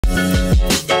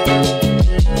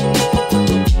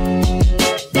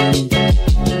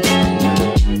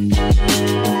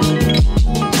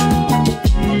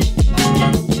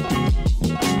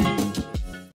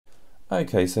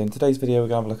Okay, so in today's video we're going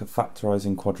to have a look at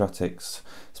factorising quadratics,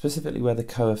 specifically where the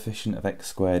coefficient of x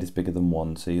squared is bigger than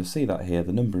 1. So you'll see that here,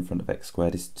 the number in front of x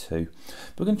squared is 2.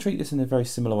 But we're going to treat this in a very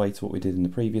similar way to what we did in the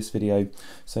previous video.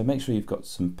 So make sure you've got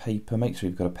some paper, make sure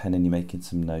you've got a pen and you're making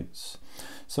some notes.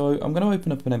 So I'm going to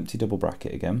open up an empty double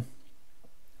bracket again.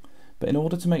 But in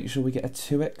order to make sure we get a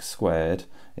 2x squared,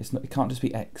 it can't just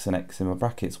be x and x in my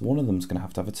brackets. One of them's going to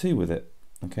have a 2 with it.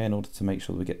 Okay, in order to make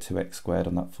sure that we get 2x squared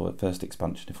on that first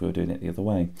expansion if we were doing it the other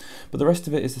way. But the rest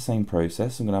of it is the same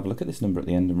process. I'm going to have a look at this number at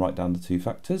the end and write down the two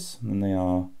factors, and they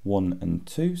are 1 and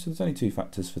 2, so there's only two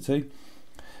factors for 2.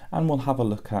 And we'll have a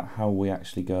look at how we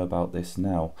actually go about this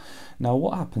now. Now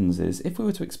what happens is, if we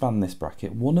were to expand this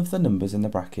bracket, one of the numbers in the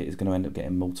bracket is going to end up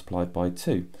getting multiplied by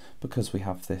 2, because we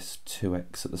have this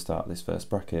 2x at the start of this first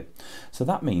bracket. So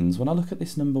that means when I look at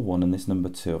this number 1 and this number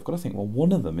 2, I've got to think, well,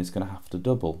 one of them is going to have to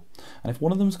double. And if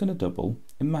one of them is going to double,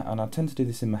 and I tend to do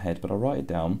this in my head, but I'll write it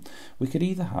down, we could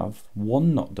either have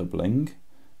 1 not doubling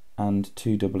and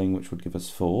 2 doubling, which would give us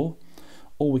 4,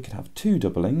 or we could have 2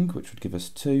 doubling, which would give us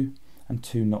 2, and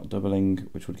 2 not doubling,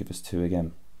 which would give us 2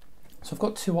 again. So I've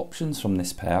got two options from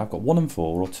this pair. I've got 1 and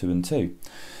 4 or 2 and 2.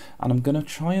 And I'm going to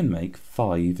try and make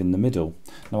 5 in the middle.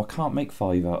 Now I can't make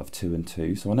 5 out of 2 and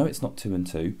 2, so I know it's not 2 and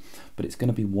 2, but it's going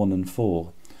to be 1 and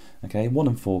 4. Okay, 1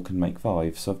 and 4 can make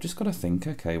 5, so I've just got to think,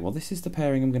 okay, well this is the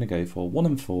pairing I'm going to go for, 1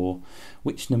 and 4.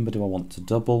 Which number do I want to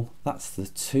double? That's the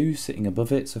 2 sitting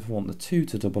above it, so if I want the 2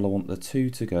 to double, I want the 2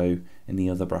 to go in the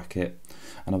other bracket,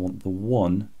 and I want the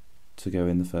 1 to go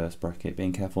in the first bracket,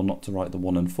 being careful not to write the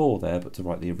 1 and 4 there, but to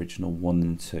write the original 1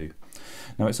 and 2.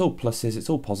 Now it's all pluses, it's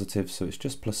all positive, so it's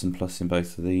just plus and plus in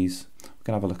both of these. We're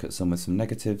going to have a look at some with some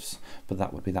negatives, but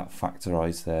that would be that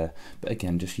factorised there. But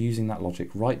again, just using that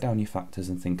logic, write down your factors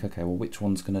and think, okay, well which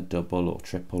one's going to double or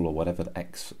triple or whatever the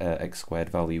x squared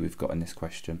value we've got in this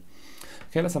question.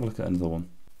 Okay, let's have a look at another one.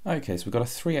 Okay, so we've got a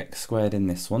 3x squared in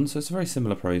this one, so it's a very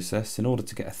similar process. In order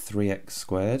to get a 3x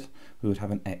squared, we would have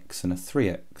an x and a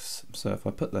 3x. So if I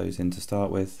put those in to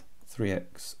start with,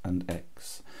 3x and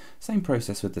x. Same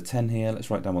process with the 10 here.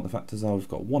 Let's write down what the factors are. We've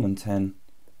got 1 and 10,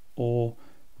 or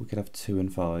we could have 2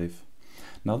 and 5.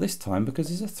 Now this time, because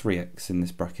there's a 3x in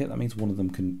this bracket, that means one of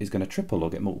them is going to triple or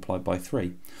get multiplied by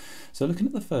 3. So looking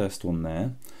at the first one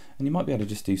there, and you might be able to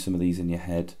just do some of these in your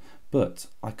head, but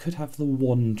I could have the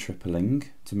 1 tripling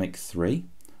to make 3,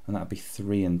 and that would be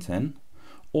 3 and 10.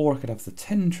 Or I could have the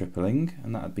 10 tripling,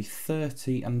 and that would be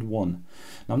 30 and 1.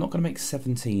 Now I'm not going to make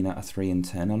 17 out of 3 and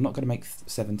 10. I'm not going to make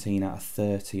 17 out of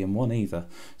 30 and 1 either.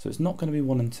 So it's not going to be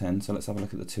 1 and 10, so let's have a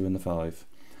look at the 2 and the 5.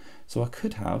 So I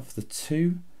could have the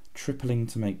 2 tripling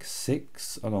to make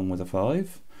 6 along with a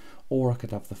 5, or I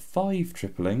could have the 5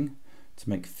 tripling to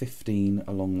make 15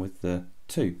 along with the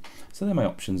 2. So they're my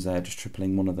options there, just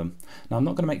tripling one of them. Now I'm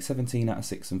not going to make 17 out of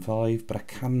 6 and 5, but I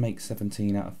can make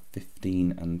 17 out of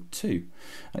 15 and 2.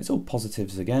 And it's all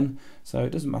positives again, so it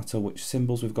doesn't matter which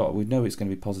symbols we've got, we know it's going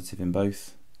to be positive in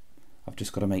both. I've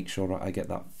just got to make sure I get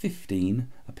that 15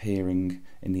 appearing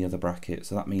in the other bracket,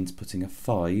 so that means putting a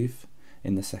 5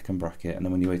 in the second bracket, and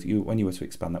then when you were to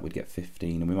expand that, we'd get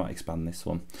 15, and we might expand this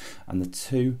one. And the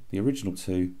 2, the original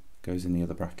 2, goes in the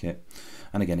other bracket.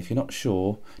 And again, if you're not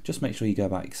sure, just make sure you go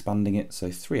about expanding it. So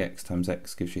 3x times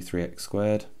x gives you 3x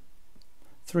squared.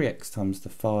 3x times the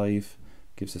 5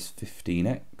 gives us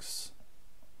 15x.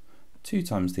 2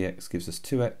 times the x gives us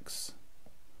 2x.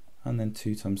 And then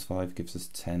 2 times 5 gives us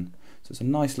 10. So it's a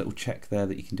nice little check there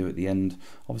that you can do at the end.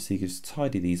 Obviously you just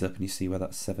tidy these up and you see where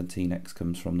that 17x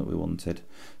comes from that we wanted.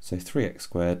 So 3x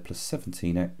squared plus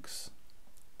 17x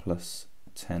plus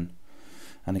 10.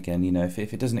 And again, you know, if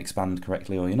it doesn't expand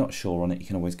correctly or you're not sure on it, you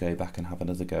can always go back and have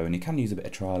another go. And you can use a bit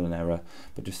of trial and error,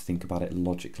 but just think about it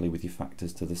logically with your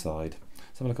factors to the side.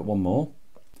 Let's have a look at one more.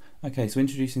 Okay, so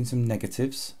introducing some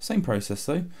negatives. Same process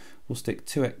though. We'll stick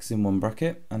 2x in one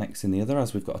bracket and x in the other,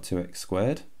 as we've got a 2x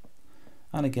squared.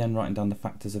 And again, writing down the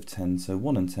factors of 10, so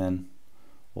 1 and 10,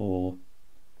 or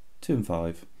 2 and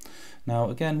 5.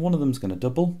 Now again, one of them's going to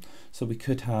double, so we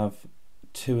could have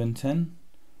 2 and 10,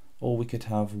 or we could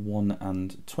have 1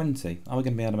 and 20. Are we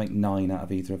going to be able to make 9 out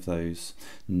of either of those?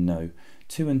 No.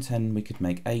 2 and 10 we could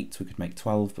make 8, we could make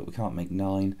 12, but we can't make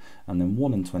 9. And then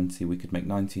 1 and 20 we could make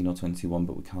 19 or 21,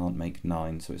 but we can't make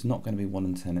 9. So it's not going to be 1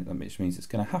 and 10, which means it's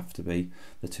going to have to be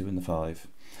the 2 and the 5.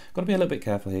 Got to be a little bit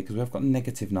careful here because we've got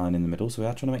negative 9 in the middle, so we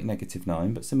are trying to make negative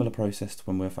 9, but similar process to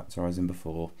when we were factorising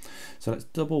before. So let's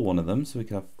double one of them, so we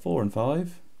could have 4 and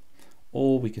 5,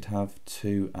 or we could have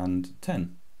 2 and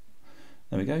 10.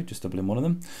 There we go, just doubling one of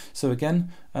them. So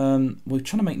again, we're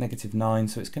trying to make -9,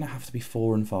 so it's going to have to be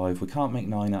 4 and 5. We can't make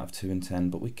 9 out of 2 and 10,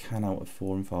 but we can out of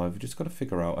 4 and 5. We've just got to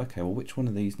figure out, okay, well, which one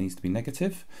of these needs to be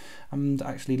negative? And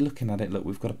actually looking at it, look,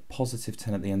 we've got a positive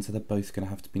 10 at the end, so they're both going to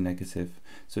have to be negative.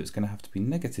 So it's going to have to be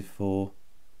 -4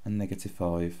 and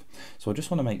 -5. So I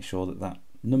just want to make sure that that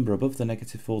number above the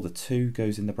 -4, the 2,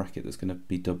 goes in the bracket that's going to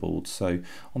be doubled. So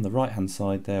on the right hand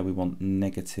side there we want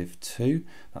 -2,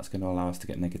 that's going to allow us to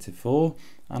get -4,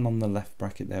 and on the left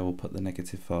bracket there we'll put the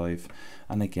 -5,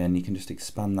 and again you can just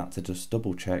expand that to just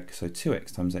double check. So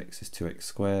 2x times x is 2x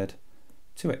squared,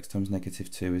 2x times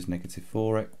 -2 is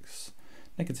 -4x,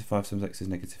 -5 times x is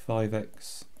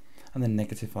 -5x, and then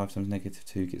 -5 times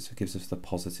 -2 gives us the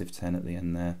positive 10 at the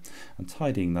end there. And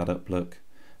tidying that up, look,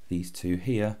 these two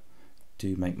here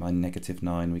do make my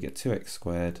 -9. We get 2x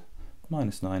squared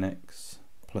minus 9x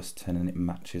plus 10, and it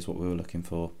matches what we were looking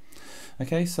for.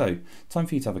 Okay, so time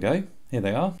for you to have a go. Here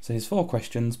they are. So here's 4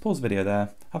 questions. Pause the video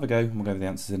there, have a go, and we'll go over the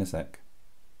answers in a sec.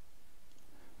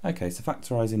 Okay, so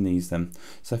factorising these then.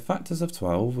 So factors of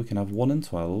 12, we can have 1 and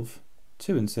 12,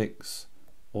 2 and 6,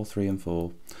 or 3 and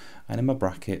 4. And in my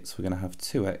brackets, we're going to have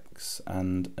 2x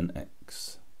and an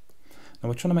x. Now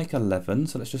we're trying to make 11,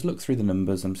 so let's just look through the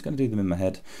numbers. I'm just going to do them in my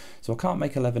head. So I can't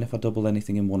make 11 if I double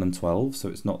anything in 1 and 12, so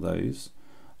it's not those.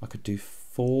 I could do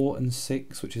 4 and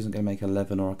 6, which isn't going to make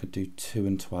 11, or I could do 2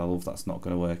 and 12, that's not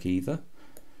going to work either.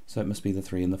 So it must be the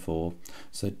 3 and the 4.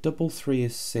 So double 3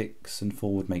 is 6, and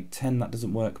 4 would make 10, that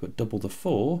doesn't work, but double the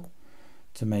 4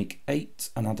 to make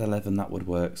 8 and add 11, that would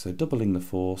work. So doubling the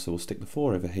 4, so we'll stick the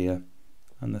 4 over here,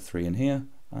 and the 3 in here,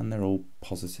 and they're all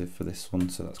positive for this one,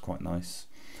 so that's quite nice.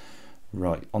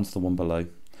 Right, onto the one below.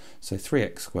 So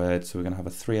 3x squared, so we're going to have a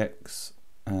 3x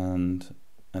and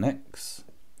an x.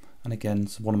 And again,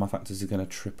 so one of my factors is going to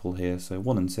triple here, so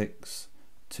 1 and 6,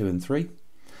 2 and 3.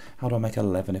 How do I make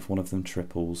 11 if one of them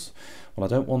triples? Well, I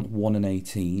don't want 1 and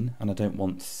 18, and I don't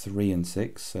want 3 and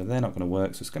 6, so they're not going to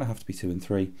work, so it's going to have to be 2 and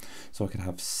 3. So I could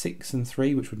have 6 and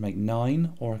 3, which would make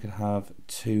 9, or I could have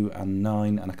 2 and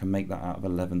 9, and I can make that out of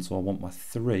 11, so I want my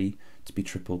 3 to be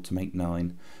tripled to make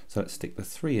 9. So let's stick the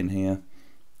 3 in here,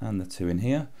 and the 2 in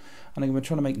here. And again, we're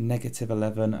trying to make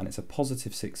 -11, and it's a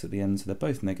positive 6 at the end, so they're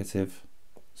both negative.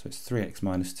 So it's 3x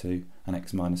minus 2 and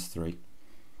x minus 3.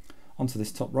 Onto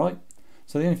this top right.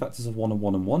 So the only factors of 1 and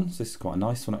 1 and 1, so this is quite a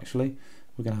nice one actually.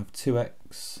 We're going to have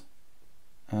 2x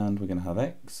and we're going to have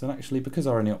x, and actually because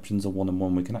our only options are 1 and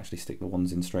 1, we can actually stick the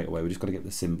 1s in straight away. We've just got to get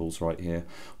the symbols right here.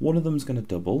 One of them's going to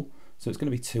double, so it's going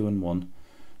to be 2 and 1.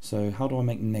 So how do I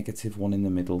make -1 in the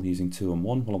middle using 2 and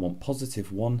 1? Well, I want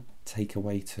 +1, take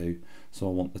away 2. So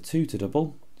I want the 2 to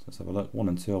double. So let's have a look. 1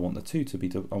 and 2. I want the 2 to be.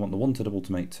 I want the 1 to double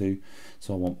to make 2.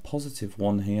 So I want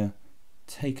 +1 here.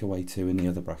 Take away 2 in the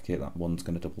other bracket. That 1's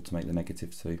going to double to make the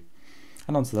 -2.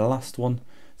 And on to the last one.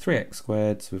 3x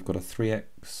squared. So we've got a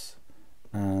 3x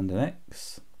and an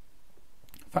x.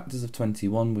 Factors of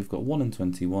 21. We've got 1 and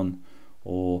 21,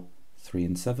 or 3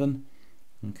 and 7.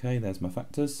 Okay, there's my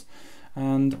factors.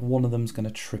 And one of them's going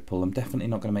to triple. I'm definitely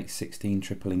not going to make 16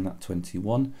 tripling that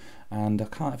 21, and I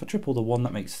can't, if I triple the 1,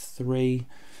 that makes 3.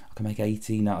 I can make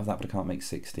 18 out of that, but I can't make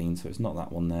 16, so it's not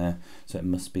that one there. So it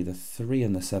must be the 3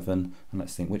 and the 7, and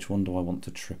let's think, which one do I want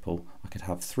to triple? I could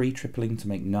have 3 tripling to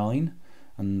make 9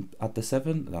 and add the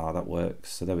 7. Ah, that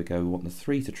works. So there we go, we want the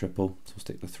 3 to triple, so we'll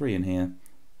stick the 3 in here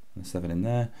and the 7 in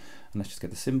there, and let's just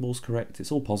get the symbols correct.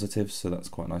 It's all positives, so that's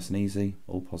quite nice and easy,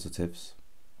 all positives.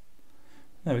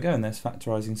 There we go, and there's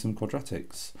factorising some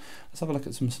quadratics. Let's have a look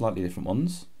at some slightly different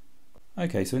ones.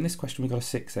 Okay, so in this question we've got a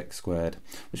 6x squared,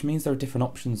 which means there are different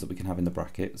options that we can have in the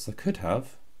brackets. I could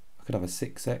have a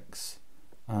 6x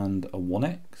and a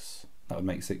 1x, that would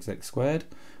make 6x squared,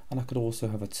 and I could also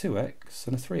have a 2x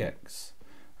and a 3x,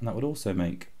 and that would also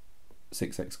make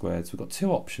 6x squared. So we've got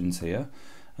 2 options here.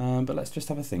 But let's just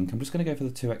have a think. I'm just going to go for the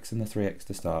 2x and the 3x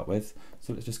to start with.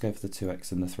 So let's just go for the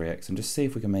 2x and the 3x and just see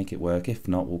if we can make it work. If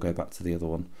not, we'll go back to the other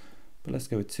one. But let's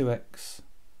go with 2x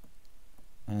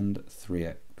and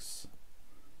 3x.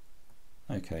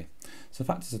 Okay, so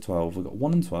factors of 12. We've got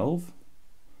 1 and 12,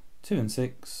 2 and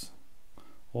 6,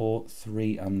 or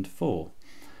 3 and 4.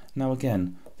 Now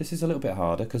again, this is a little bit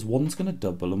harder because 1's going to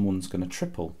double and 1's going to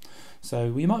triple. So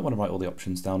you might want to write all the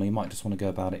options down, or you might just want to go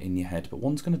about it in your head, but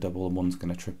 1's going to double and 1's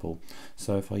going to triple.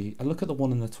 So if I look at the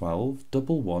 1 and the 12,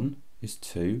 double 1 is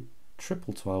 2,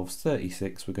 triple 12 is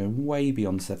 36, we're going way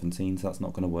beyond 17, so that's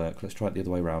not going to work. Let's try it the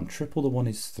other way around. Triple the 1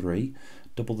 is 3,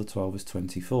 double the 12 is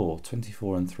 24.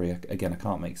 24 and 3, again I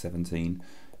can't make 17,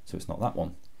 so it's not that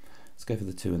one. Let's go for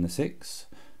the 2 and the 6.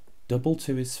 Double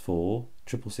 2 is 4,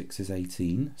 triple 6 is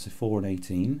 18, so 4 and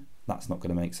 18, that's not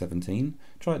going to make 17.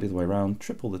 Try it the other way around,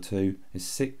 triple the 2 is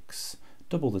 6,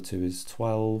 double the 2 is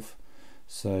 12,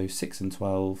 so 6 and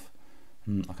 12,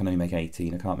 I can only make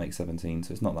 18, I can't make 17,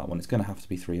 so it's not that one, it's going to have to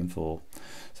be 3 and 4.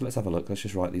 So let's have a look, let's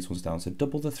just write these ones down. So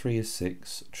double the 3 is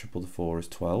 6, triple the 4 is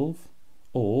 12,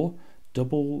 or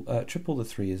triple the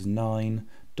 3 is 9,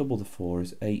 double the 4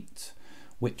 is 8.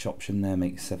 Which option there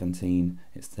makes 17?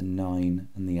 It's the 9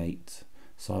 and the 8.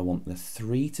 So I want the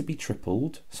 3 to be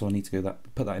tripled, so I need to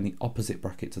put that in the opposite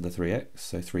bracket to the 3x,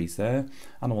 so 3's there,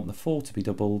 and I want the 4 to be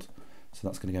doubled, so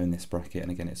that's going to go in this bracket, and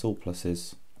again it's all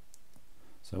pluses,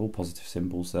 so all positive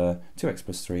symbols there, 2x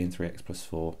plus 3 and 3x plus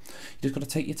 4. You just got to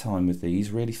take your time with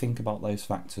these, really think about those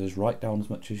factors, write down as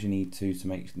much as you need to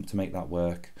make that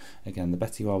work. Again, the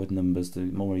better you are with numbers, the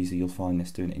more easy you'll find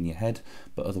this doing it in your head,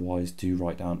 but otherwise do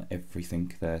write down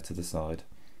everything there to the side.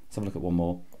 Let's have a look at one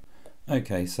more.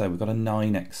 Okay, so we've got a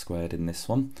 9x squared in this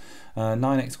one.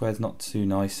 9x squared is not too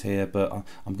nice here, but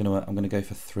I'm gonna go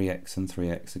for 3x and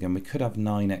 3x. Again, we could have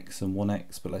 9x and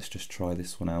 1x, but let's just try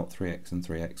this one out, 3x and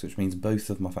 3x, which means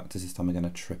both of my factors this time are going to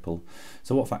triple.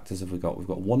 So what factors have we got? We've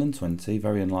got 1 and 20,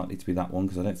 very unlikely to be that one,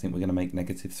 because I don't think we're going to make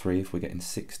 -3 if we're getting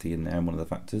 60 in there in one of the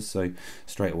factors, so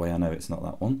straight away I know it's not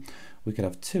that one. We could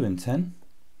have 2 and 10,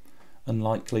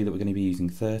 unlikely that we're going to be using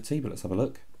 30, but let's have a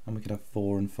look, and we could have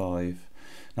 4 and 5.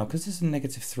 Now, because there's a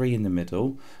 -3 in the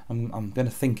middle, I'm going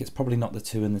to think it's probably not the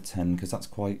 2 and the 10, because that's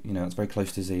quite, that's very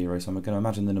close to 0, so I'm going to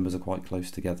imagine the numbers are quite close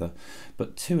together.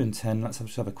 But 2 and 10, let's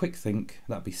just have a quick think,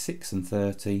 that'd be 6 and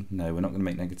 30, no, we're not going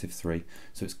to make -3,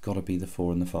 so it's got to be the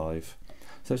 4 and the 5.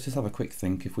 So let's just have a quick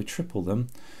think, if we triple them,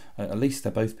 at least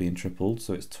they're both being tripled,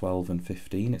 so it's 12 and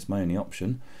 15, it's my only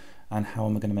option. And how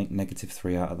am I going to make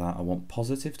 -3 out of that? I want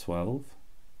 +12,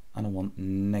 and I want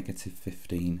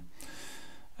 -15.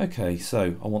 Okay,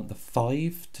 so I want the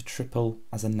 5 to triple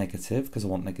as a negative because I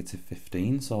want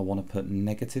 -15. So I want to put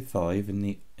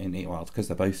 -5 well, because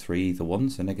they're both 3 either one,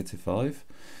 so -5,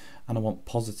 and I want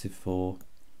 +4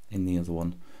 in the other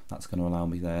one. That's going to allow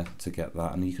me there to get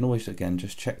that, and you can always again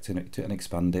just check to and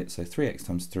expand it. So 3x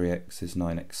times 3x is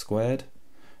 9x squared.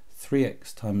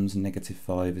 3x times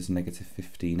 -5 is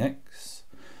 -15x.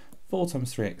 4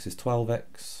 times 3x is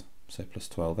 12x, so plus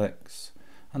 12x.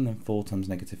 And then 4 times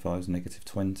 -5 is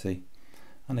 -20,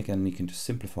 and again you can just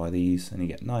simplify these and you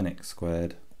get 9x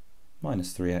squared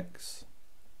minus 3x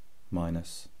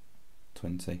minus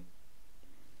 20.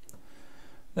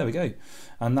 There we go,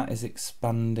 and that is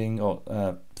expanding, or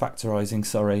factorising,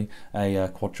 sorry, a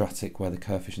quadratic where the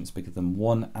coefficient's bigger than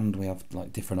 1, and we have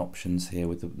like different options here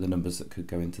with the numbers that could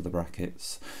go into the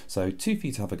brackets. So 2 for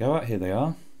you to have a go at, here they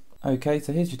are. Okay,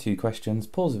 so here's your 2 questions,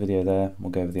 pause the video there,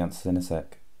 we'll go over the answers in a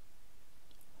sec.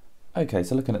 Okay,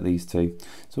 so looking at these 2,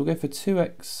 so we'll go for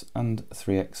 2x and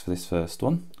 3x for this first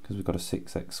one, because we've got a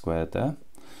 6x squared there.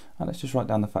 And let's just write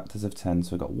down the factors of 10,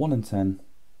 so we've got 1 and 10,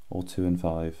 or 2 and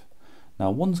 5. Now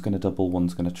 1's going to double,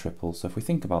 1's going to triple, so if we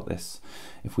think about this,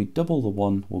 if we double the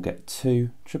 1, we'll get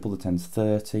 2, triple the 10's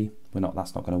 30,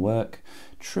 that's not going to work.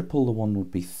 Triple the 1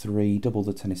 would be 3, double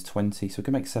the 10 is 20, so we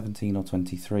can make 17 or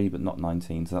 23, but not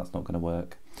 19, so that's not going to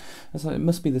work. And so it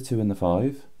must be the 2 and the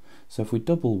 5, so if we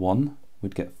double 1,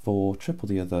 we'd get 4, triple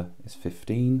the other is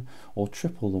 15, or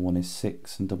triple the 1 is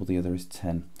 6 and double the other is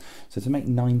 10. So to make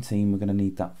 19 we're going to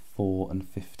need that 4 and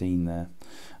 15 there,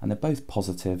 and they're both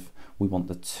positive. We want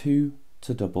the 2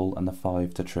 to double and the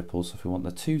 5 to triple, so if we want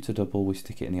the 2 to double we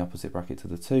stick it in the opposite bracket to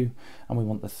the 2, and we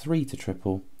want the 5 to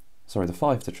triple, so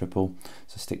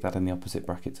stick that in the opposite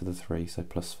bracket to the 3, so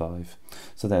plus 5.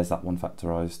 So there's that one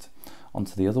factorised. On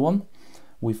to the other one.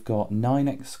 We've got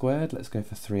 9x squared, let's go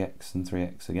for 3x and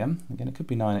 3x again. Again, it could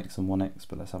be 9x and 1x,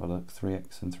 but let's have a look,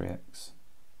 3x and 3x.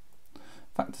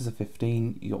 Factors of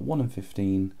 15, you got 1 and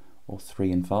 15, or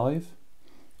 3 and 5.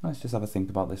 Let's just have a think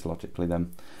about this logically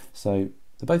then. So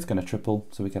they're both going to triple,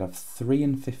 so we could have 3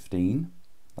 and 15,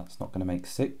 that's not going to make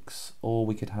 6, or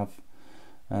we could have,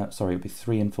 it would be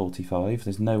 3 and 45,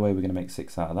 there's no way we're going to make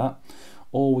 6 out of that.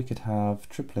 Or we could have,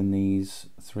 tripling these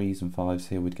 3's and 5's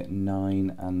here, we'd get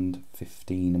 9 and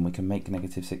 15, and we can make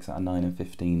 -6 out of 9 and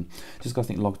 15. Just got to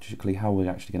think logically how we're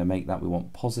actually going to make that. We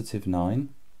want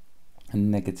 +9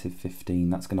 and -15.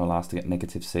 That's going to allow us to get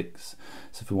 -6.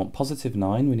 So if we want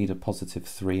 +9, we need a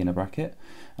 +3 in a bracket,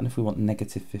 and if we want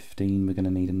 -15, we're going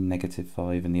to need a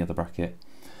 -5 in the other bracket.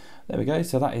 There we go,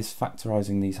 so that is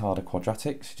factorising these harder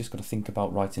quadratics. You just got to think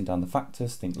about writing down the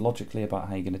factors, think logically about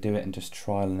how you're going to do it, and just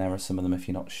trial and error some of them if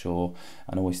you're not sure,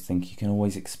 and always think you can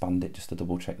always expand it just to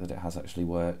double check that it has actually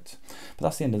worked. But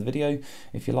that's the end of the video.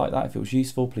 If you like that, if it was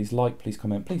useful, please like, please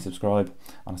comment, please subscribe,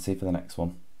 and I'll see you for the next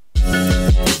one.